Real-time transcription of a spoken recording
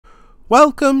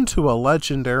Welcome to a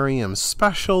Legendarium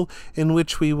special in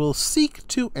which we will seek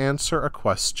to answer a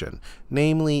question,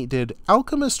 namely, did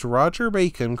alchemist Roger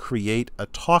Bacon create a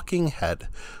talking head?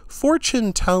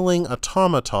 Fortune-telling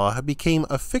automata became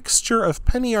a fixture of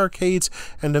penny arcades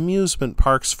and amusement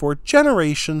parks for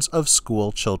generations of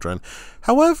school children.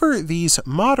 However, these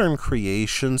modern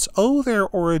creations owe their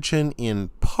origin in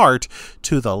part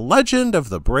to the legend of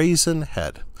the brazen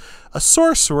head. A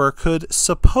sorcerer could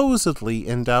supposedly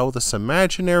endow this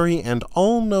imaginary and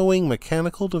all-knowing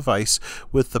mechanical device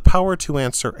with the power to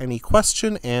answer any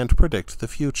question and predict the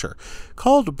future.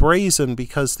 Called brazen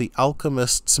because the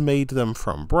alchemists made them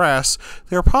from brass,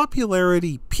 their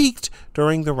popularity peaked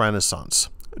during the Renaissance.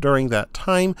 During that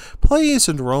time, plays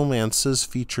and romances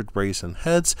featured brazen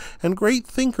heads, and great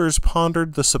thinkers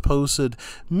pondered the supposed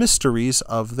mysteries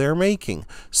of their making.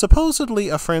 Supposedly,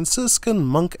 a Franciscan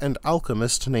monk and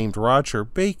alchemist named Roger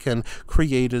Bacon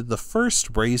created the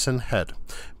first brazen head.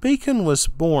 Bacon was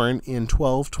born in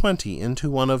 1220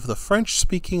 into one of the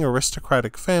French-speaking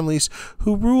aristocratic families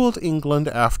who ruled England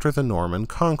after the Norman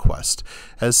conquest.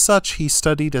 As such, he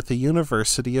studied at the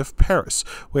University of Paris,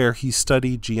 where he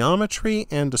studied geometry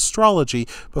and astrology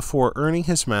before earning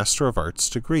his Master of Arts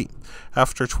degree.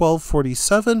 After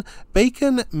 1247,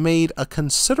 Bacon made a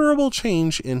considerable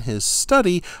change in his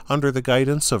study under the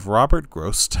guidance of Robert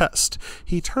Grosseteste.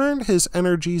 He turned his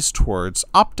energies towards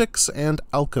optics and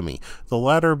alchemy, the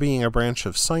latter being a branch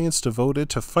of science devoted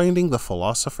to finding the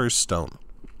philosopher's stone.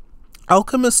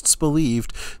 Alchemists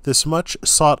believed this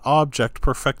much-sought object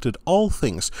perfected all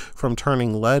things, from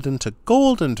turning lead into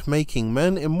gold and making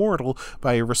men immortal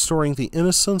by restoring the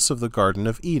innocence of the Garden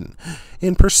of Eden.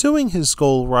 In pursuing his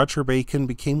goal, Roger Bacon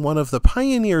became one of the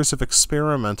pioneers of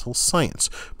experimental science,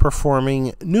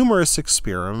 performing numerous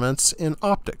experiments in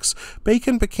optics.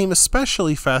 Bacon became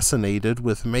especially fascinated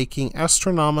with making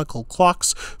astronomical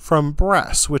clocks from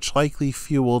brass, which likely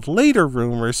fueled later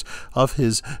rumors of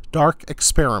his dark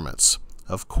experiments.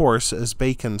 Of course, as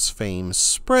Bacon's fame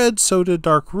spread, so did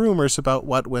dark rumors about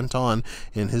what went on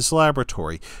in his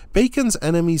laboratory. Bacon's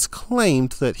enemies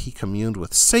claimed that he communed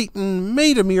with Satan,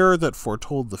 made a mirror that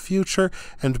foretold the future,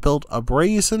 and built a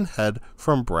brazen head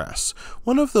from brass.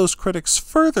 One of those critics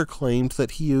further claimed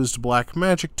that he used black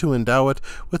magic to endow it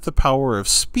with the power of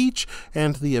speech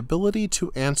and the ability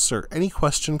to answer any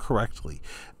question correctly.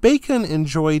 Bacon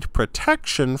enjoyed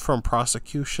protection from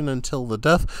prosecution until the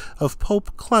death of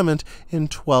Pope Clement in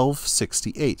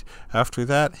 1268. After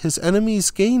that, his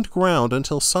enemies gained ground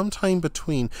until sometime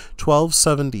between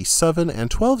 1277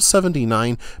 and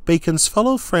 1279, Bacon's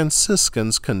fellow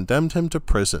Franciscans condemned him to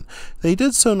prison. They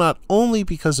did so not only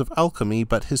because of alchemy,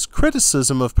 but his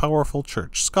criticism of powerful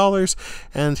church scholars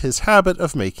and his habit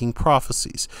of making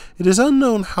prophecies. It is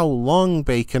unknown how long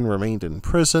Bacon remained in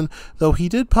prison, though he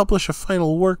did publish a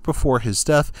final work before his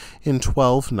death in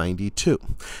 1292.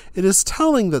 It is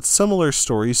telling that similar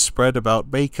stories spread about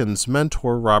Bacon's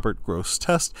mentor Robert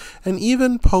Grosseteste and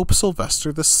even Pope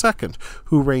Sylvester II,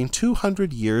 who reigned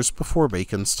 200 years before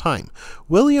Bacon's time.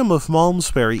 William of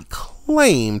Malmesbury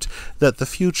claimed that the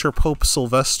future Pope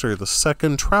Sylvester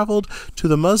II traveled to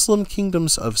the Muslim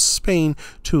kingdoms of Spain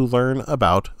to learn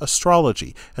about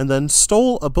astrology, and then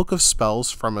stole a book of spells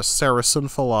from a Saracen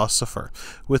philosopher.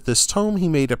 With this tome, he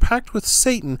made a pact with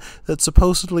Satan that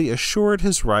supposedly assured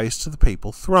his rise to the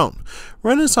papal throne.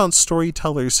 Renaissance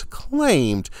storytellers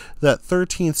claimed that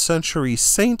 13th century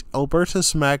Saint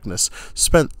Albertus Magnus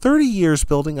spent 30 years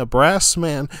building a brass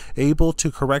man able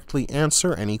to correctly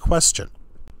answer any question.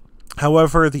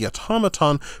 However, the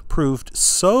automaton proved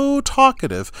so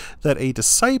talkative that a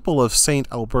disciple of St.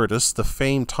 Albertus, the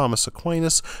famed Thomas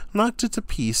Aquinas, knocked it to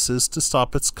pieces to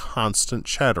stop its constant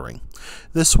chattering.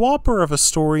 This whopper of a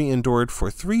story endured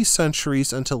for 3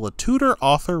 centuries until a Tudor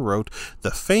author wrote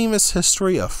the famous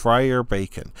history of Friar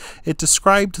Bacon. It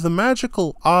described the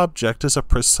magical object as a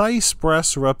precise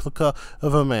brass replica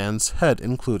of a man's head,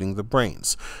 including the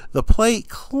brains. The play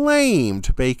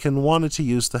claimed Bacon wanted to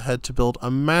use the head to build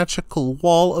a magical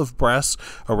wall of brass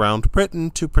around Britain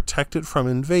to protect it from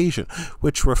invasion,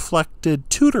 which reflected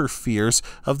Tudor fears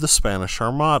of the Spanish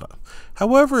Armada.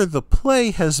 However, the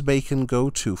play has Bacon go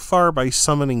too far by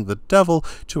summoning the devil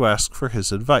to ask for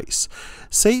his advice.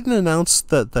 Satan announced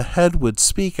that the head would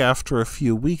speak after a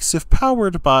few weeks if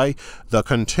powered by the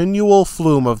continual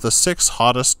flume of the 6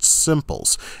 hottest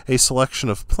simples, a selection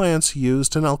of plants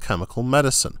used in alchemical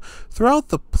medicine. Throughout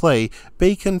the play,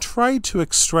 Bacon tried to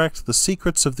extract the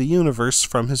secrets of the universe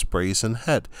from his brazen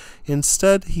head.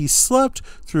 Instead, he slept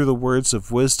through the words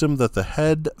of wisdom that the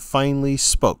head finally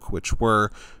spoke, which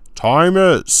were, "Time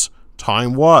is,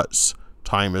 time was,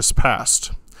 time is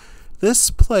past."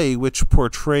 This play, which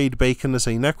portrayed Bacon as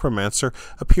a necromancer,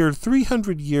 appeared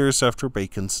 300 years after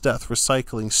Bacon's death,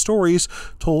 recycling stories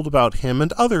told about him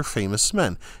and other famous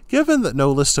men. Given that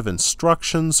no list of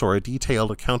instructions or a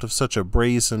detailed account of such a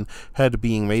brazen head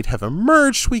being made have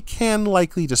emerged, we can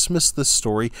likely dismiss this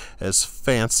story as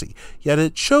fancy. Yet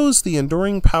it shows the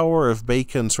enduring power of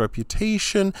Bacon's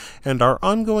reputation and our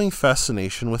ongoing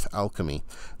fascination with alchemy.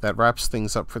 That wraps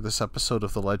things up for this episode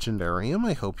of The Legendarium.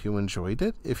 I hope you enjoyed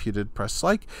it. If you did, press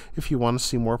like. If you want to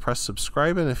see more, press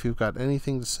subscribe. And if you've got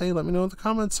anything to say, let me know in the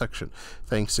comments section.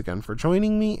 Thanks again for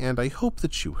joining me, and I hope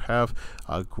that you have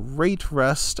a great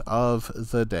rest of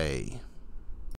the day.